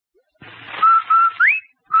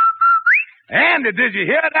Andy, did you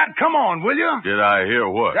hear that? Come on, will you? Did I hear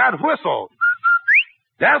what? That whistle.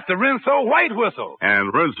 That's the Rinso White whistle.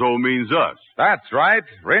 And Rinso means us. That's right.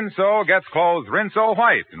 Rinso gets clothes Rinso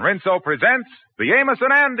White. And Rinso presents the Amos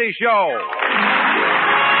and Andy Show.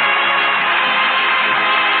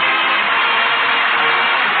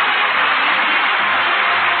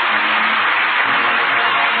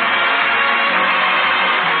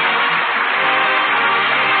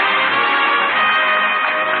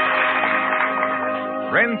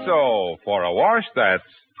 Rinso for a wash that's...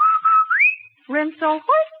 Rinso White.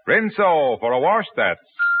 Rinso for a wash that's...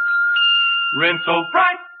 Rinso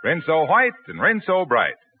Bright. Rinso White and Rinso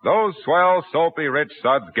Bright. Those swell, soapy, rich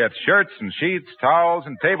suds get shirts and sheets, towels,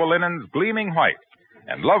 and table linens gleaming white.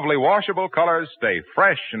 And lovely washable colors stay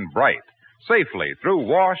fresh and bright, safely through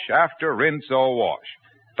wash after Rinso wash.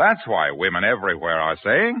 That's why women everywhere are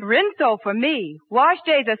saying... Rinso for me. Wash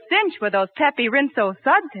day's a cinch with those peppy Rinso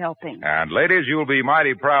suds helping. And ladies, you'll be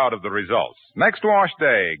mighty proud of the results. Next wash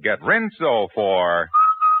day, get Rinso for...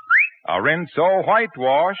 a Rinso White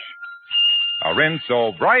wash, a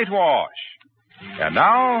Rinso Bright wash. And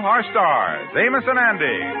now, our stars, Amos and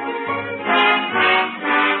Andy.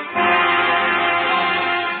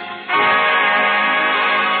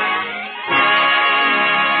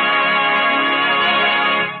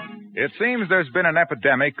 It seems there's been an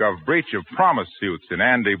epidemic of breach of promise suits in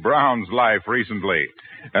Andy Brown's life recently.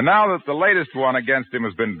 And now that the latest one against him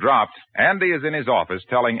has been dropped, Andy is in his office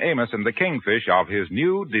telling Amos and the Kingfish of his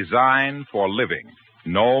new design for living.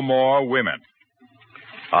 No more women.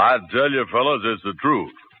 I tell you, fellas, it's the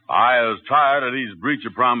truth. I is tired of these breach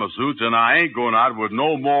of promise suits, and I ain't going out with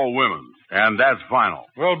no more women. And that's final.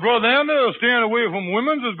 Well, Brother Andy, staying away from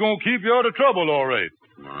women's is going to keep you out of trouble, all right.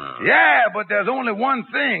 Yeah, but there's only one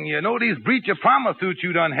thing. You know, these breach of promise suits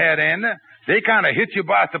you done had, Andy, they kind of hit you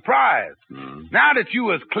by surprise. Now that you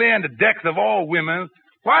was clearing the decks of all women,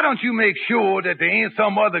 why don't you make sure that there ain't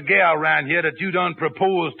some other gal around here that you done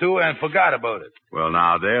proposed to and forgot about it? Well,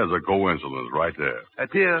 now, there's a coincidence right there.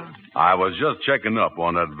 That's here. I was just checking up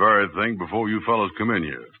on that very thing before you fellas come in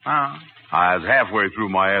here. I was halfway through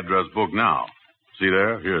my address book now. See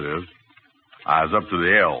there? Here it is. I was up to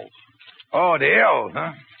the L's. Oh, the L's,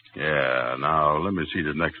 huh? Yeah, now, let me see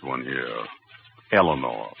the next one here.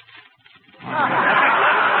 Eleanor.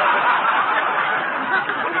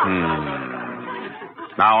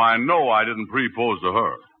 Now, I know I didn't propose to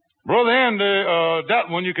her. Brother Andy, that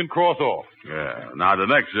one you can cross off. Yeah. Now, the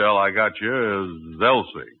next L I got you is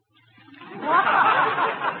Elsie.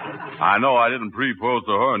 I know I didn't propose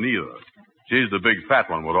to her neither. She's the big fat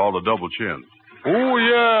one with all the double chins. Oh,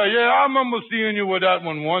 yeah, I remember seeing you with that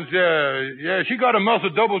one once. Yeah, she got a mess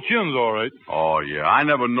of double chins, all right. Oh, yeah, I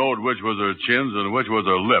never knowed which was her chins and which was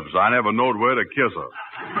her lips. I never knowed where to kiss her.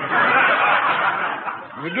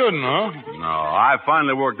 You didn't, huh? No, I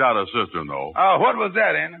finally worked out a system, though. What was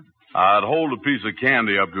that, Andy? I'd hold a piece of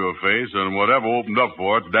candy up to her face, and whatever opened up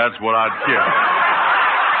for it, that's what I'd kiss.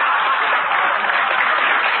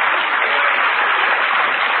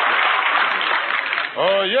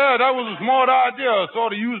 Yeah, that was a smart idea,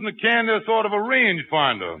 sort of using the candy as sort of a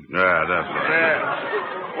rangefinder. Yeah, that's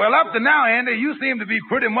right. Well, up to now, Andy, you seem to be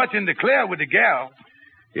pretty much in the clear with the gal.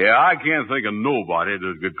 Yeah, I can't think of nobody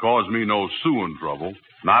that could cause me no suing trouble.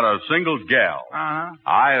 Not a single gal.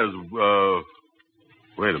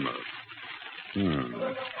 Wait a minute.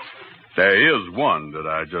 There is one that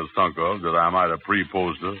I just thunk of that I might have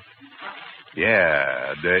proposed to.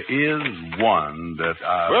 Yeah, there is one that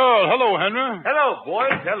I... Well, hello, Henry. Hello,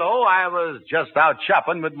 boys. Hello. I was just out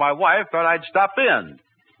shopping with my wife. Thought I'd stop in.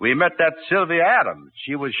 We met that Sylvia Adams.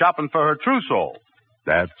 She was shopping for her trousseau.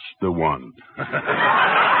 That's the one.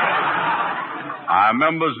 I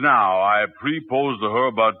remembers now. I proposed to her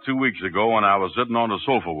about 2 weeks ago when I was sitting on the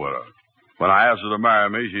sofa with her. When I asked her to marry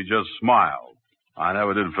me, she just smiled. I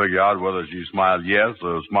never did figure out whether she smiled yes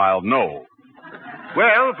or smiled no.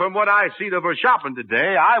 Well, from what I seen of her shopping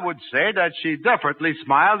today, I would say that she definitely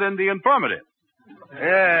smiled in the affirmative.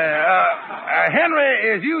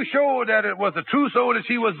 Henry, is you sure that it was the trousseau that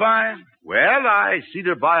she was buying? Well, I seen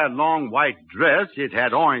her buy a long white dress. It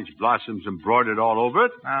had orange blossoms embroidered all over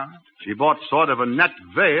it. She bought sort of a net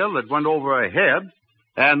veil that went over her head.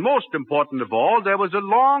 And most important of all, there was a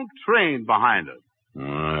long train behind her.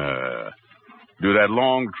 Do that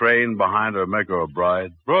long train behind her make her a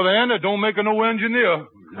bride? Brother Andy, don't make her no engineer.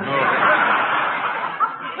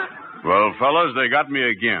 Well, fellas, they got me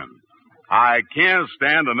again. I can't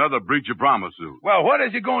stand another breach of promise suit. Well, what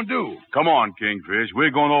is you going to do? Come on, Kingfish. We're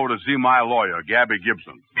going over to see my lawyer, Gabby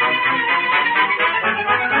Gibson.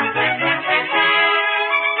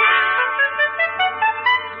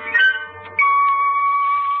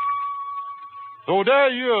 So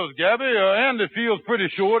there he is, Gabby. Andy feels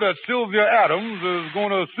pretty sure that Sylvia Adams is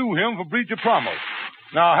going to sue him for breach of promise.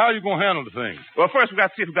 Now, how you going to handle the thing? Well, first we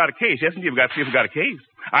got to see if we got a case. Yes, indeed, we got to see if we got a case.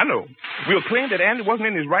 I know. We'll claim that Andy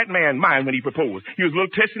wasn't in his right mind when he proposed. He was a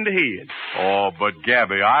little touched in the head. Oh, but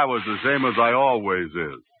Gabby, I was the same as I always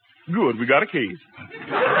is. Good, we got a case.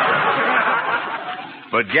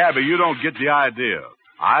 But, Gabby, you don't get the idea.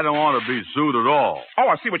 I don't want to be sued at all. Oh,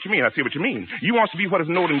 I see what you mean. You want to be what is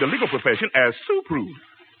known in the legal profession as sue-proof.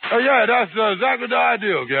 Oh, yeah, that's exactly the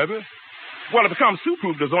idea, Gabby. Well, to become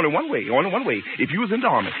sue-proof, there's only one way. If you was in the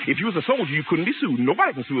army, if you was a soldier, you couldn't be sued.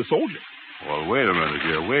 Nobody can sue a soldier. Well, wait a minute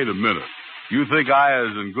here. Wait a minute. You think I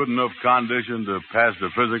is in good enough condition to pass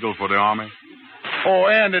the physical for the Army? Oh,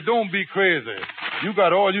 Andy, don't be crazy. You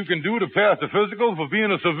got all you can do to pass the physical for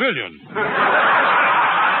being a civilian.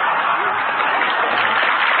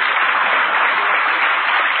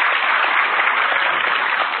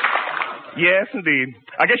 Yes, indeed.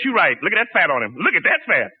 I guess you're right. Look at that fat on him. Look at that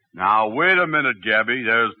fat. Now, wait a minute, Gabby.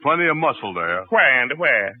 There's plenty of muscle there. Where, Andy,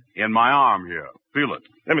 where? In my arm here. Feel it.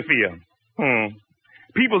 Let me see you.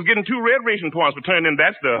 People's getting 2 red ration points for turning in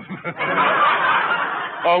that stuff.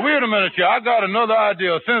 Oh, wait a minute, here. I got another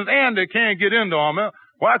idea. Since Andy can't get in the Army,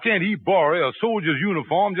 why can't he borrow a soldier's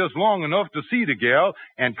uniform just long enough to see the gal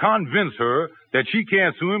and convince her that she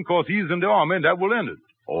can't sue him because he's in the Army, and that will end it?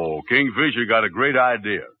 Oh, Kingfisher got a great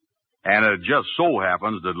idea. And it just so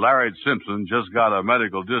happens that Larry Simpson just got a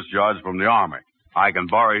medical discharge from the Army. I can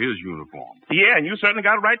borrow his uniform. Yeah, and you certainly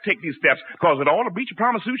got a right to take these steps, because with all the breach of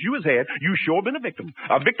promise suits you has had, you sure been a victim.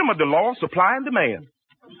 A victim of the law of supply and demand.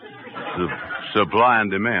 Supply and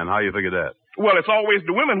demand. How you figure that? Well, it's always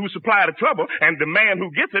the women who supply the trouble, and the man who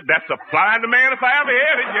gets it. That's supply and demand if I ever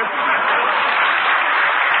had it. Yes.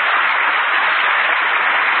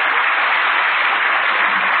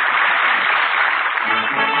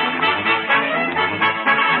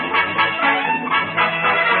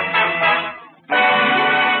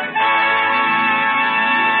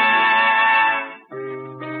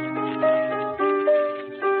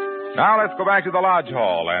 Now let's go back to the Lodge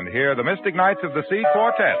Hall and hear the Mystic Knights of the Sea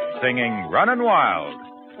Quartet singing Runnin' Wild.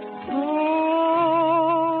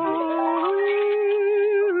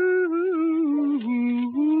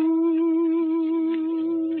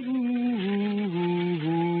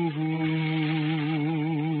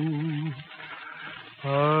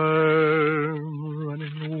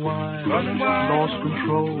 Lost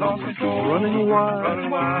control, running wild,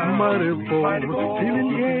 mighty bold,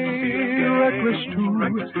 feeling gay, reckless too.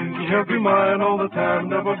 Kept your mind all the time,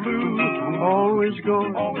 never blue. Always go,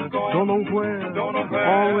 don't know where,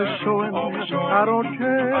 always showing, I don't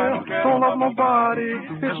care. Don't love my body,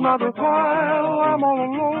 it's not a while. I'm all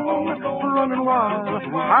alone, running wild.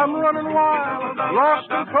 I'm running wild, lost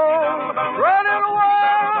control, running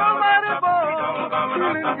wild, mighty bold,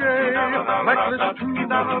 feeling gay, reckless too.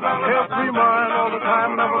 Kept your mind all the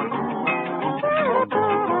time, never blue.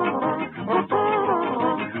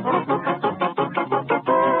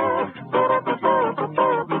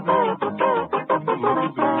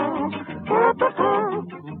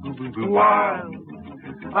 Wild.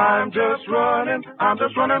 I'm just running wild.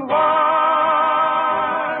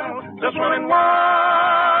 Just running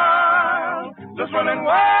wild. Just running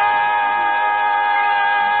wild.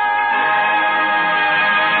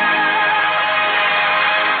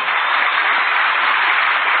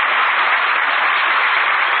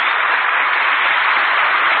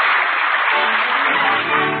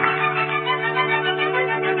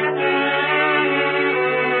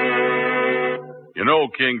 You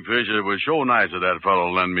know, Kingfisher, it was so nice of that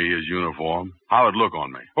fellow to lend me his uniform. How'd it look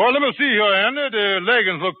on me? Well, let me see here, Andy. The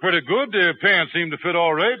leggings look pretty good. The pants seem to fit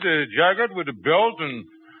all right. The jacket with the belt and,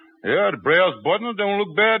 yeah, the brass buttons don't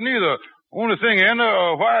look bad neither. Only thing, Andy,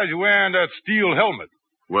 why is you wearing that steel helmet?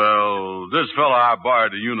 Well, this fella I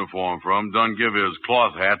borrowed the uniform from done give his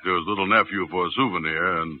cloth hat to his little nephew for a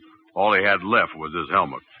souvenir, and all he had left was his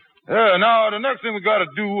helmet. Yeah, now, the next thing we got to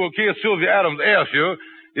do, in case Sylvia Adams asks you,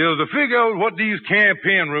 is to figure out what these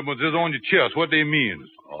campaign ribbons is on your chest, what they mean.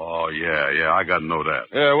 Oh, yeah, I got to know that.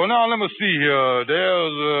 Yeah, well, now, let me see here.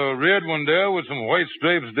 There's a red one there with some white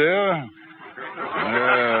stripes there.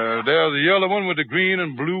 There's a yellow one with the green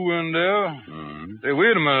and blue in there. Mm-hmm. Hey,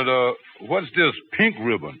 wait a minute. What's this pink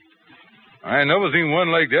ribbon? I ain't never seen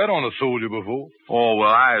one like that on a soldier before. Oh, well,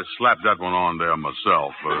 I slapped that one on there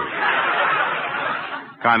myself.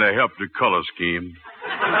 Kind of helped the color scheme.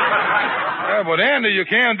 Yeah, but Andy, you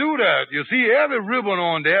can't do that. You see, every ribbon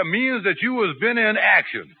on there means that you has been in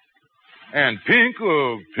action. And pink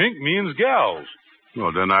means gals.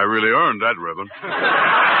 Well, then I really earned that ribbon.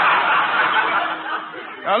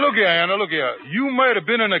 Now, look here, Anna, look here. You might have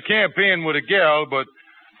been in a campaign with a gal, but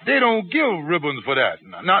they don't give ribbons for that.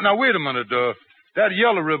 Now, wait a minute. That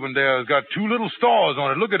yellow ribbon there has got 2 little stars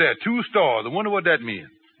on it. Look at that, 2 stars. I wonder what that means.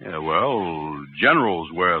 Yeah, well,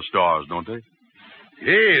 generals wear stars, don't they?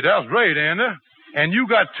 Hey, that's right, Andy. And you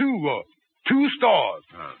got 2 stars.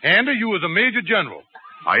 Andy, you was a major general.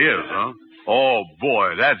 I is, huh? Oh,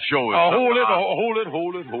 boy, that show is... Hold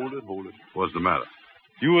it. What's the matter?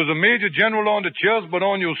 You was a major general on the chest, but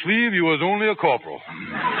on your sleeve you was only a corporal.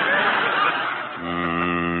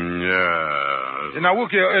 Yeah. Now,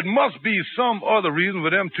 look here, it must be some other reason for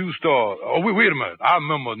them 2 stars. Oh, wait a minute. I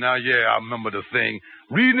remember now, I remember the thing.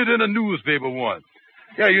 Reading it in the newspaper once.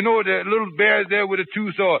 Yeah, you know that little bear there with the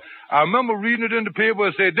 2 stars. I remember reading it in the paper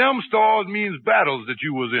and say, them stars means battles that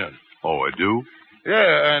you was in. Oh, I do?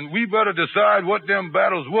 Yeah, and we better decide what them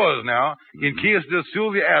battles was now, in case this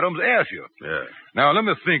Sylvia Adams asks you. Yeah. Now, let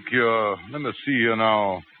me think here. Let me see here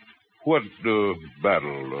now. What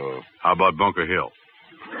battle? How about Bunker Hill?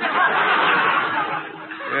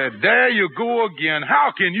 There you go again.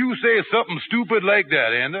 How can you say something stupid like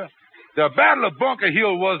that, Andy? The Battle of Bunker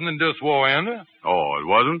Hill wasn't in this war, Andy. Oh, it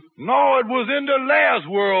wasn't? No, it was in the last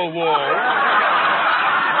World War.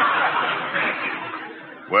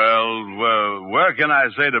 Well, where can I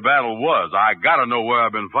say the battle was? I gotta know where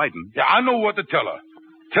I've been fighting. Yeah, I know what to tell her.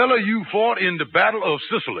 Tell her you fought in the Battle of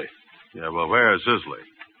Sicily. Yeah, well, where is Sicily?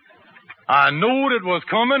 I knowed it was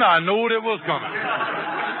coming.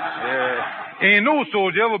 Ain't no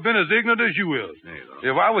soldier ever been as ignorant as you is.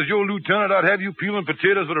 If I was your lieutenant, I'd have you peeling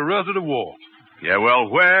potatoes for the rest of the war. Yeah, well,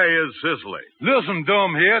 where is Sicily? Listen,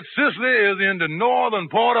 dumbhead, Sicily is in the northern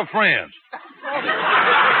part of France.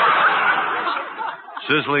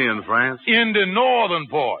 Sicily in France? In the northern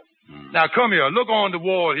part. Now, come here. Look on the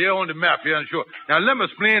wall here, on the map here, and show. Now, let me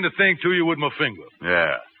explain the thing to you with my finger.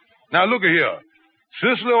 Yeah. Now, look at here.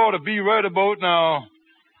 Sicily ought to be right about now.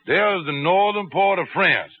 There's the northern part of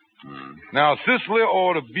France. Now, Sicily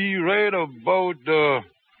ought to be right about,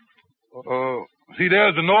 see,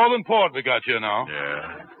 there's the northern part we got here now.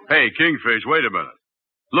 Yeah. Hey, Kingfish, wait a minute.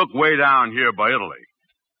 Look way down here by Italy.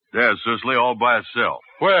 There's Sicily all by itself.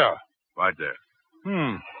 Where? Right there.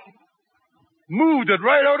 Moved it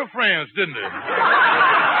right out of France, didn't it?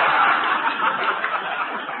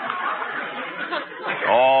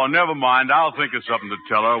 Oh, never mind. I'll think of something to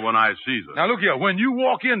tell her when I see her. Now, look here. When you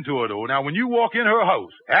walk into her, though, when you walk in her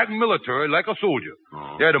house, act military like a soldier.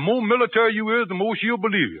 Oh. Yeah, the more military you is, the more she'll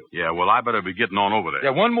believe you. Yeah, well, I better be getting on over there.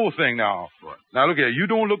 Yeah, one more thing now. What? Now, look here. You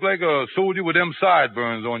don't look like a soldier with them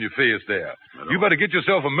sideburns on your face there. You better get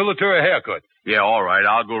yourself a military haircut. Yeah, all right.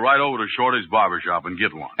 I'll go right over to Shorty's barbershop and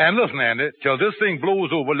get one. And listen, Andy, till this thing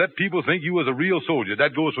blows over, let people think you was a real soldier.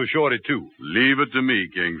 That goes for Shorty, too. Leave it to me,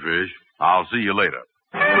 Kingfish. I'll see you later.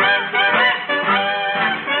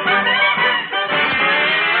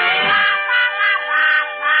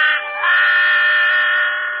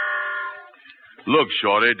 Look,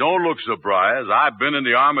 Shorty, don't look surprised. I've been in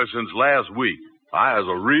the Army since last week. I was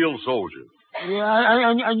a real soldier.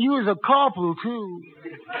 Yeah, and you was a corporal, too.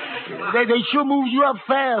 They sure moved you up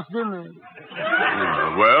fast, didn't they?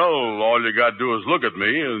 Well, all you got to do is look at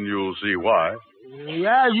me, and you'll see why.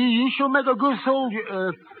 Yeah, you sure make a good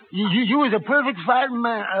soldier. You was a perfect fighting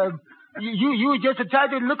man. You were just a type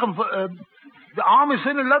they're looking for. The Army's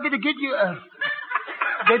certainly lucky to get you.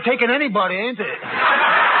 They're taking anybody, ain't they?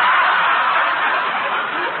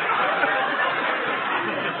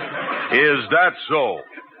 Is that so?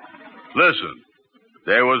 Listen,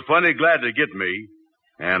 they was plenty glad to get me,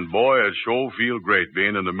 and boy, it sure feel great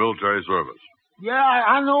being in the military service. Yeah,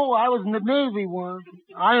 I know. I was in the Navy once.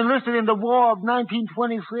 I enlisted in the War of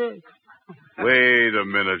 1926. Wait a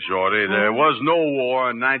minute, Shorty. There was no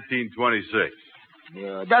war in 1926.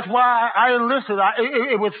 Yeah, that's why I enlisted.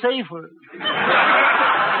 It was safer.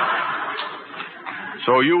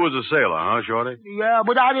 So you was a sailor, huh, Shorty? Yeah,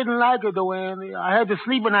 but I didn't like it, though, Andy. I had to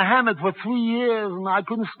sleep in a hammock for 3 years, and I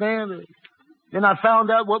couldn't stand it. Then I found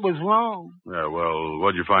out what was wrong. Yeah, well,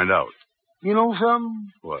 what'd you find out? You know something?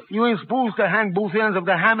 What? You ain't supposed to hang both ends of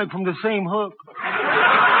the hammock from the same hook.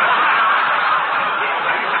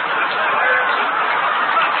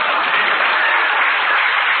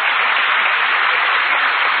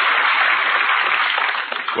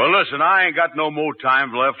 Well, listen, I ain't got no more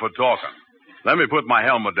time left for talking. Let me put my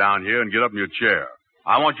helmet down here and get up in your chair.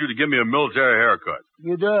 I want you to give me a military haircut.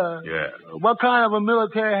 You do? Yeah. What kind of a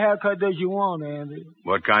military haircut does you want, Andy?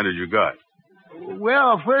 What kind did you got?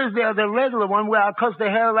 Well, first there's the regular one where I cut the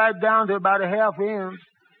hair right down to about a half inch.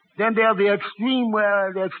 Then there's the extreme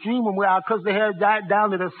one where I cut the hair right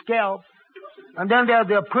down to the scalp. And then there's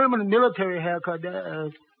the permanent military haircut.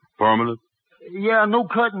 Permanent? Yeah, no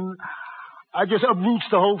cutting. I just uproots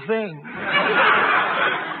the whole thing.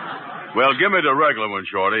 Well, give me the regular one,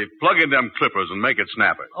 Shorty. Plug in them clippers and make it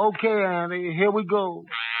snappy. Okay, Andy. Here we go.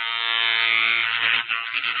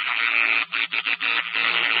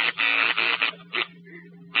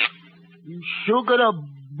 You sure got a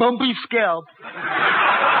bumpy scalp.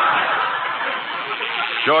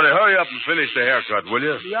 Shorty, hurry up and finish the haircut, will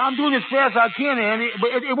you? Yeah, I'm doing as fast as I can, Andy, but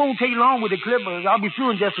it won't take long with the clippers. I'll be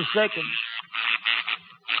through in just a second.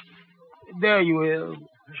 There you are.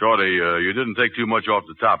 Shorty, you didn't take too much off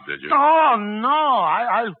the top, did you? Oh no,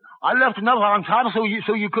 I left enough on top so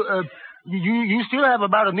you could you still have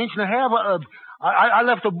about an inch and a half. I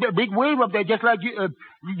left a big wave up there just like you.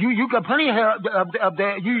 You got plenty of hair up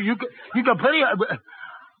there. You got plenty of.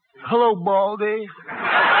 Hello, Baldy.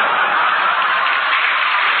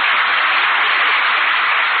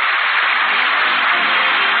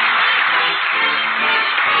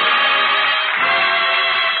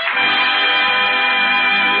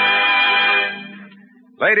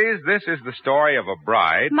 Ladies, this is the story of a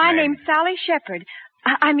bride. My name's Sally Shepherd.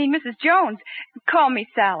 I mean, Mrs. Jones. Call me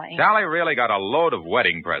Sally. Sally really got a load of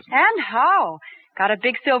wedding presents. And how? Got a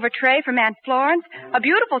big silver tray from Aunt Florence, a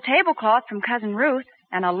beautiful tablecloth from Cousin Ruth,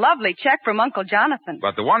 and a lovely check from Uncle Jonathan.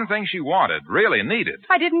 But the one thing she wanted, really needed.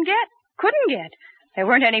 I couldn't get. There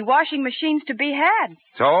weren't any washing machines to be had.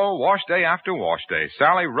 So, wash day after wash day,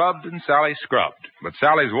 Sally rubbed and Sally scrubbed. But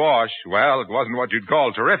Sally's wash, well, it wasn't what you'd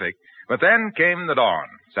call terrific. But then came the dawn.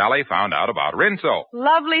 Sally found out about Rinso.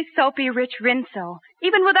 Lovely, soapy, rich Rinso.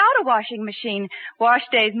 Even without a washing machine, wash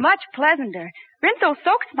day's much pleasanter. Rinso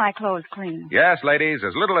soaks my clothes clean. Yes, ladies,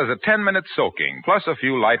 as little as a 10-minute soaking, plus a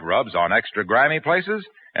few light rubs on extra grimy places,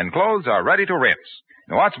 and clothes are ready to rinse.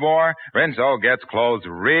 And what's more, Rinso gets clothes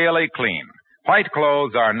really clean. White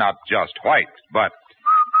clothes are not just white, but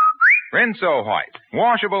Rinso white.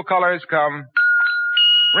 Washable colors come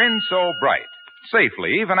Rinso bright.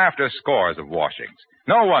 Safely, even after scores of washings.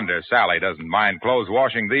 No wonder Sally doesn't mind clothes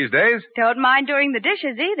washing these days. Don't mind doing the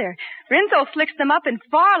dishes either. Rinso slicks them up in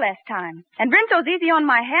far less time. And Rinso's easy on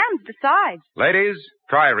my hands besides. Ladies,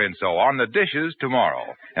 try Rinso on the dishes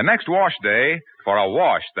tomorrow. And next wash day, for a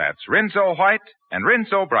wash that's Rinso white and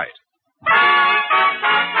Rinso bright.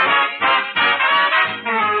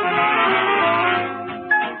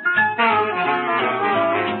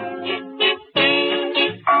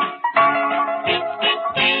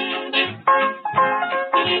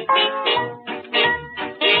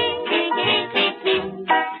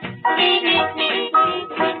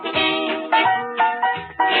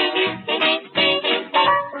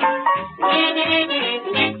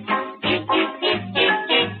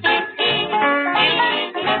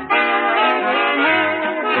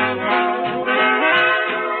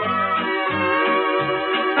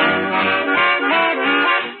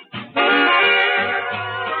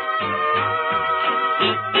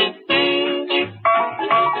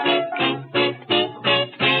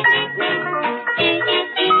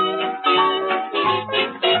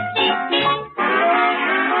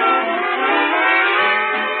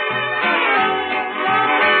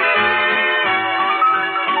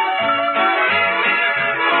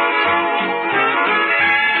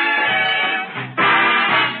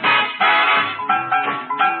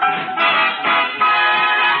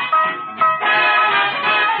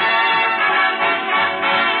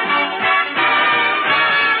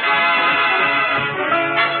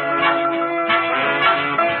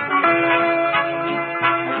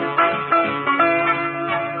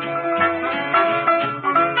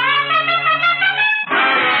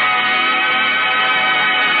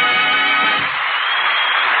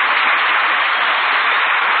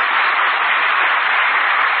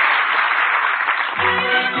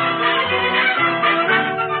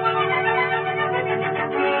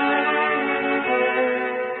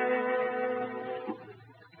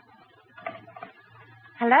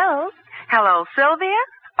 Hello? Hello, Sylvia?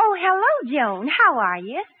 Oh, hello, Joan. How are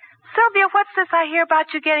you? Sylvia, what's this I hear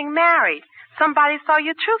about you getting married? Somebody saw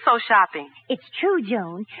you trousseau shopping. It's true,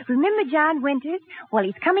 Joan. Remember John Winters? Well,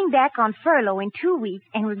 he's coming back on furlough in 2 weeks,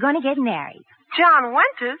 and we're going to get married. John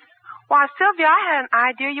Winters? Why, Sylvia, I had an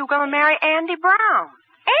idea you were going to marry Andy Brown.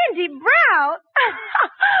 Andy Brown?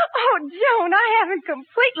 Oh, Joan, I haven't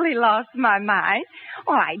completely lost my mind.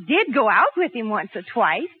 Well, I did go out with him once or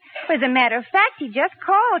twice. As a matter of fact, he just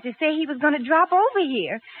called to say he was going to drop over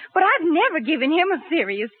here. But I've never given him a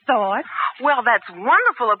serious thought. Well, that's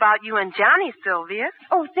wonderful about you and Johnny, Sylvia.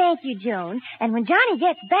 Oh, thank you, Joan. And when Johnny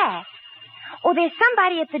gets back... Oh, there's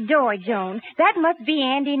somebody at the door, Joan. That must be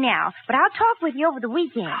Andy now. But I'll talk with you over the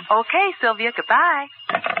weekend. Okay, Sylvia. Goodbye.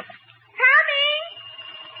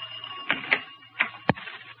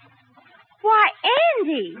 Why,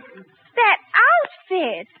 Andy, that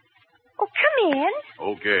outfit. Oh, come in.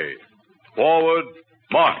 Okay. Forward,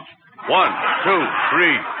 march. 1, 2,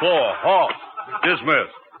 3, 4, halt. Dismiss.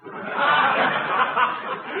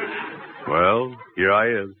 Well, here I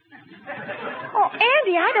is. Oh,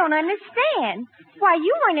 Andy, I don't understand. Why,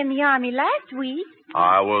 you weren't in the Army last week.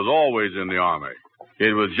 I was always in the Army.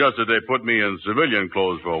 It was just that they put me in civilian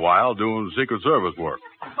clothes for a while doing Secret Service work.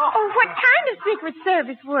 Oh, what kind of Secret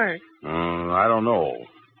Service work? I don't know.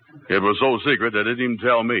 It was so secret they didn't even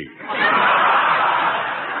tell me.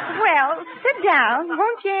 Well, sit down,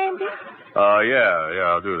 won't you, Andy?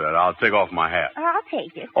 Yeah, I'll do that. I'll take off my hat. I'll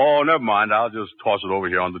take it. Oh, never mind. I'll just toss it over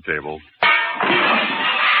here on the table.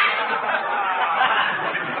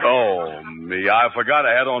 Oh, me. I forgot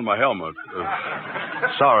I had on my helmet.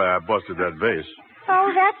 Sorry I busted that vase.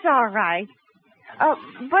 Oh, that's all right.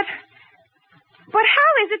 But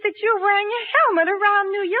how is it that you're wearing a helmet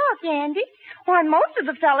around New York, Andy? Why, most of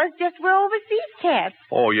the fellas just wear overseas caps.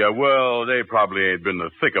 Oh, yeah, well, they probably ain't been in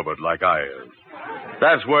the thick of it like I have.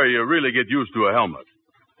 That's where you really get used to a helmet.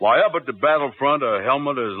 Why, up at the battlefront, a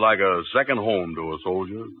helmet is like a second home to a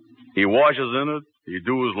soldier. He washes in it. He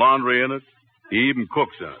do his laundry in it. He even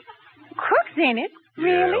cooks in it. Cooks in it?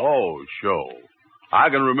 Really? Yeah, oh, sure. I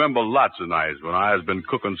can remember lots of nights when I has been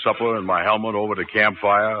cooking supper in my helmet over the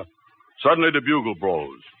campfire. Suddenly the bugle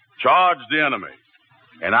blows. Charge the enemy.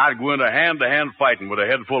 And I'd go into hand-to-hand fighting with a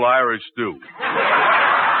head full of Irish stew.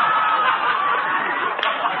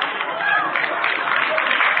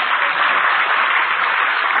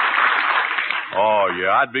 Oh,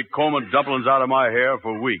 yeah, I'd be combing dumplings out of my hair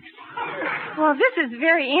for weeks. Well, this is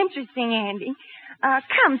very interesting, Andy.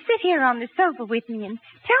 Come, sit here on the sofa with me and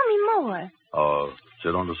tell me more.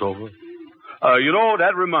 Sit on the sofa?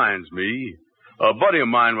 That reminds me. A buddy of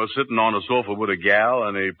mine was sitting on the sofa with a gal,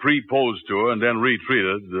 and he proposed to her and then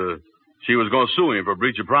retreated. She was going to sue him for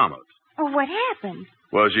breach of promise. Oh, what happened?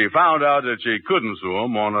 Well, she found out that she couldn't sue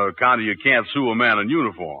him on account of you can't sue a man in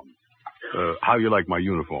uniform. How you like my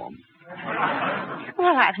uniform?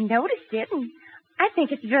 Well, I've noticed it, and I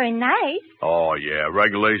think it's very nice. Oh, yeah.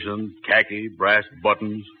 Regulation, khaki, brass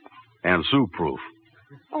buttons, and sue-proof.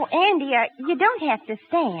 Oh, Andy, you don't have to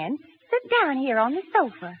stand. Sit down here on the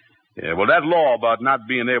sofa. Yeah, well, that law about not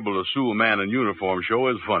being able to sue a man in uniform sure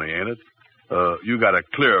is funny, ain't it? You got a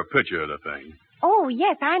clearer picture of the thing. Oh,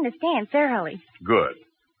 yes, I understand thoroughly. Good.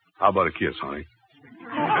 How about a kiss, honey?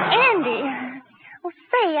 Andy. Oh,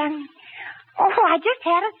 say, I just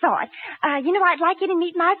had a thought. I'd like you to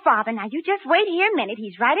meet my father. Now, you just wait here a minute.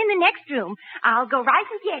 He's right in the next room. I'll go right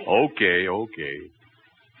and get him. Okay.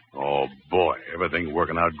 Oh, boy, everything's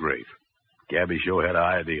working out great. Gabby sure had an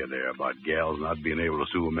idea there about gals not being able to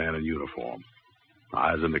sue a man in uniform.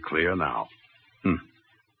 Eyes in the clear now.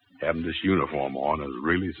 Having this uniform on has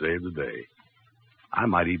really saved the day. I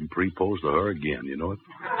might even propose to her again, you know it?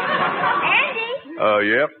 Andy?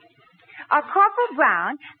 Yep. Corporal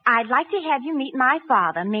Brown, I'd like to have you meet my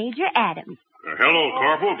father, Major Adams. Hello,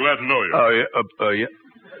 Corporal. Glad to know you.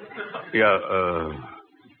 Yeah.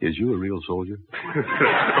 Is you a real soldier?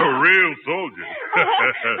 A real soldier.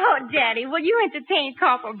 Oh, Daddy, will you entertain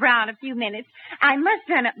Corporal Brown a few minutes? I must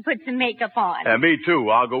run up and put some makeup on. Me too.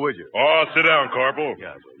 I'll go with you. Oh, sit down, Corporal.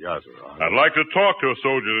 Yes, sir. I'd like to talk to a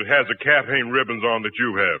soldier that has the campaign ribbons on that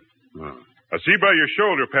you have. I see by your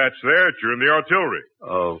shoulder patch there that you're in the artillery.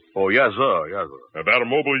 Yes, sir. About a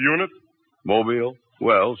mobile unit? Mobile?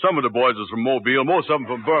 Well, some of the boys are from Mobile, most of them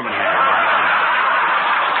from Birmingham.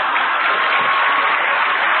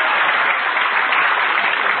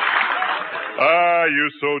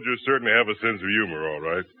 You soldiers certainly have a sense of humor, all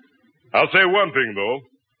right. I'll say one thing, though.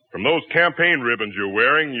 From those campaign ribbons you're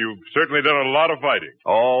wearing, you've certainly done a lot of fighting.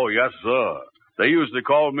 Oh, yes, sir. They used to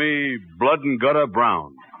call me Blood and Gutter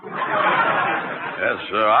Brown. Yes,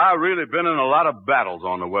 sir. I've really been in a lot of battles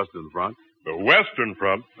on the Western Front. The Western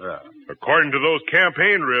Front? Yeah. According to those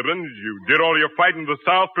campaign ribbons, you did all your fighting in the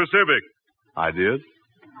South Pacific. I did?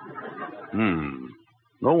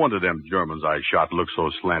 No wonder them Germans I shot look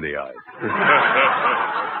so slanty-eyed.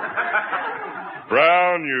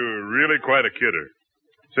 Brown, you're really quite a kidder.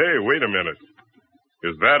 Say, wait a minute.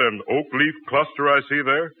 Is that an oak leaf cluster I see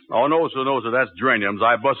there? Oh, no, sir. That's geraniums.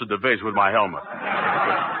 I busted the vase with my helmet.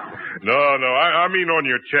 No, I mean on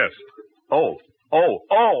your chest. Oh,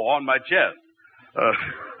 on my chest.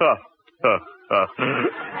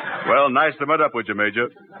 Well, nice to meet up with you,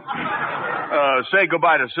 Major. Say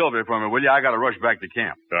goodbye to Sylvia for me, will you? I gotta rush back to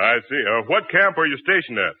camp. I see. What camp are you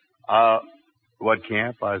stationed at? What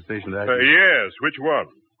camp I was stationed at? Yes, which one?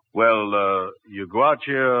 Well, you go out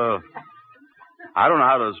here... I don't know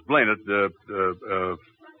how to explain it.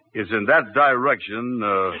 It's in that direction.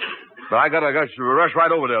 But I got to rush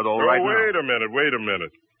right over there, though, Oh, right now. wait a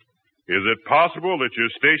minute. Is it possible that you're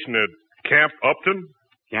stationed at Camp Upton?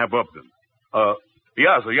 Camp Upton.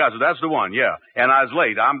 Yes, sir, that's the one, yeah. And I was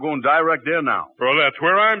late. I'm going direct there now. Well, that's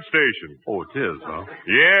where I'm stationed. Oh, it is, huh?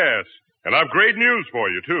 Yes. And I've great news for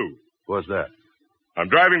you, too. What's that? I'm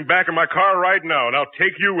driving back in my car right now, and I'll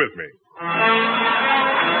take you with me.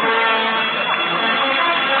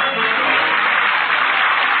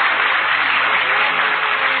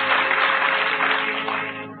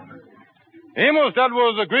 Amos, that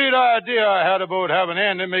was a great idea I had about having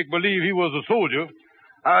Andy make believe he was a soldier.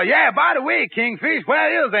 Yeah, by the way, Kingfish,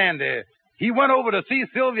 where is Andy? He went over to see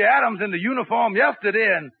Sylvia Adams in the uniform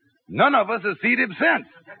yesterday, and none of us has seen him since.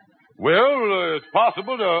 Well, it's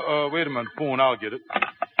possible to... wait a minute, phone, I'll get it.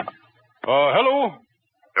 Hello?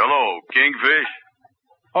 Hello, Kingfish.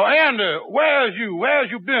 Andy, where's you?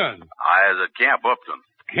 Where's you been? I was at Camp Upton.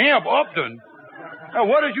 Camp Upton?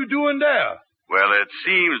 What is you doing there? Well, it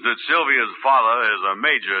seems that Sylvia's father is a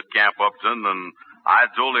major at Camp Upton, and I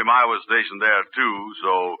told him I was stationed there, too,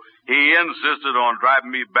 so he insisted on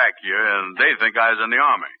driving me back here, and they think I was in the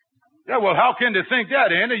Army. Yeah, well, how can they think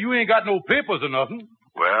that, Andy? You ain't got no papers or nothing.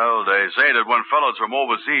 Well, they say that when fellows from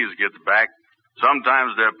overseas gets back,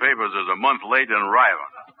 sometimes their papers is a month late in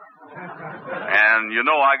arriving. And, you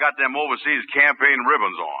know, I got them overseas campaign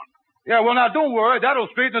ribbons on. Yeah, well, now, don't worry. That'll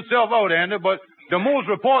straighten itself out, Andy, but the most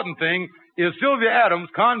important thing is Sylvia Adams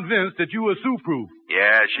convinced that you were Sioux-proof?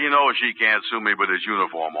 Yeah, she knows she can't sue me with this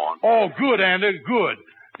uniform on. Oh, good, Andy, good.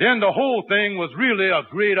 Then the whole thing was really a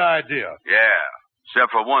great idea. Yeah,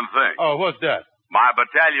 except for one thing. Oh, what's that? My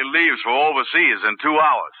battalion leaves for overseas in 2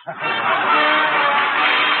 hours.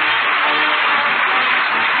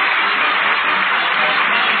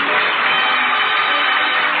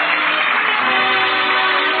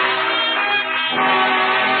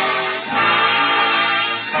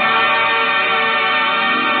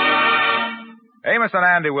 Amos and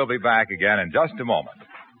Andy will be back again in just a moment.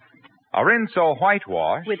 A Rinso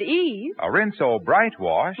whitewash. With ease. A Rinso bright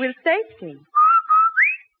wash. With safety.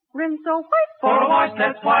 Rinso white. For a wash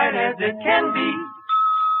that's white as it can be.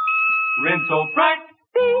 Rinso Bright.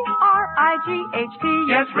 B-R-I-G-H-T.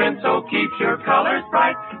 Yes, Rinso keeps your colors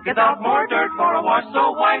bright. Gets out more dirt for a wash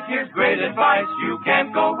so white. Here's great advice. You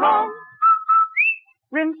can't go wrong.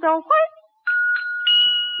 Rinso white.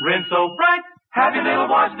 Rinso Bright. Have your little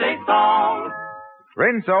wash day song.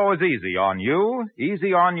 Rinso is easy on you,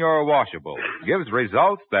 easy on your washable. Gives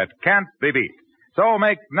results that can't be beat. So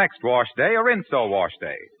make next wash day a Rinso wash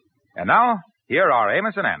day. And now, here are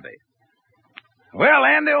Amos and Andy. Well,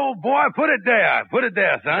 Andy, old boy, put it there. Put it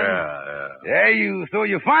there, son. Yeah. So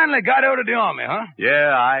you finally got out of the Army, huh?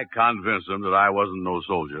 Yeah, I convinced them that I wasn't no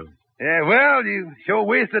soldier. Yeah, well, you sure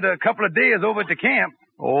wasted a couple of days over at the camp.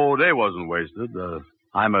 Oh, they wasn't wasted.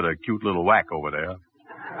 I met a cute little whack over there.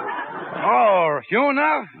 Oh, sure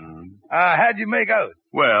enough? How'd you make out?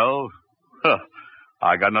 Well,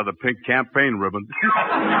 I got another pink campaign ribbon.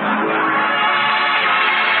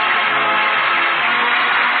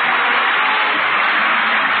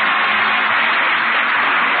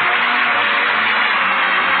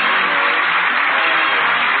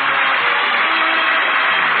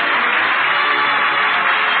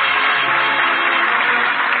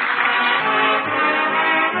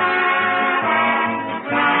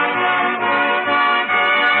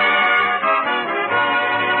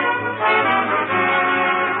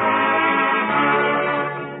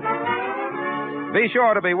 Be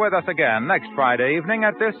sure to be with us again next Friday evening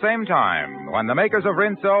at this same time, when the makers of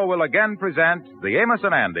Rinso will again present the Amos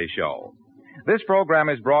and Andy Show. This program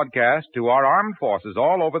is broadcast to our armed forces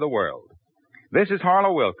all over the world. This is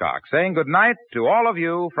Harlow Wilcox saying good night to all of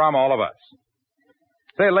you from all of us.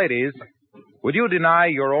 Say, ladies, would you deny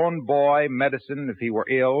your own boy medicine if he were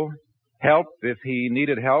ill? Help if he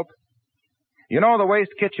needed help? You know, the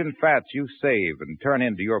waste kitchen fats you save and turn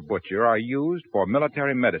into your butcher are used for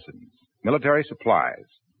military medicines. Military supplies.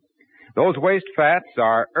 Those waste fats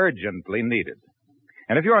are urgently needed.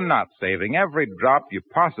 And if you're not saving every drop you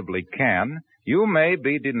possibly can, you may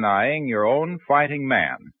be denying your own fighting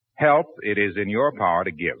man help it is in your power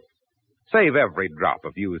to give. Save every drop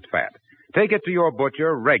of used fat. Take it to your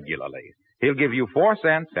butcher regularly. He'll give you 4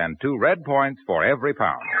 cents and 2 red points for every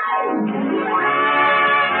pound.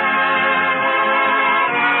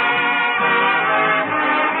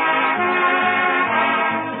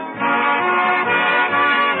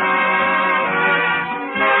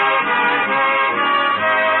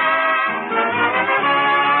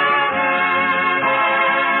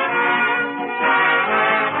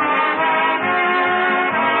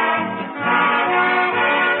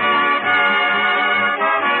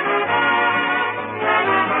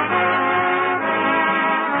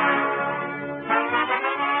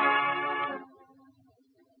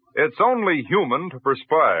 It's only human to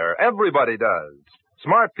perspire. Everybody does.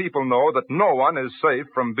 Smart people know that no one is safe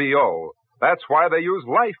from BO. That's why they use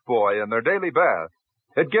Lifebuoy in their daily bath.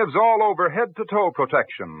 It gives all-over head-to-toe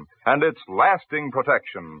protection, and it's lasting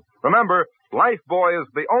protection. Remember, Lifebuoy is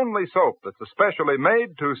the only soap that's especially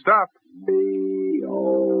made to stop BO.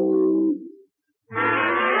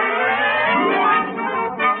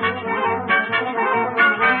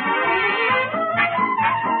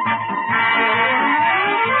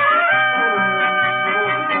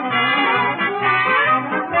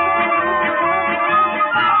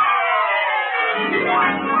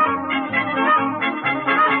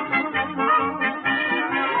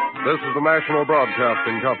 This is the National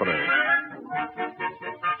Broadcasting Company.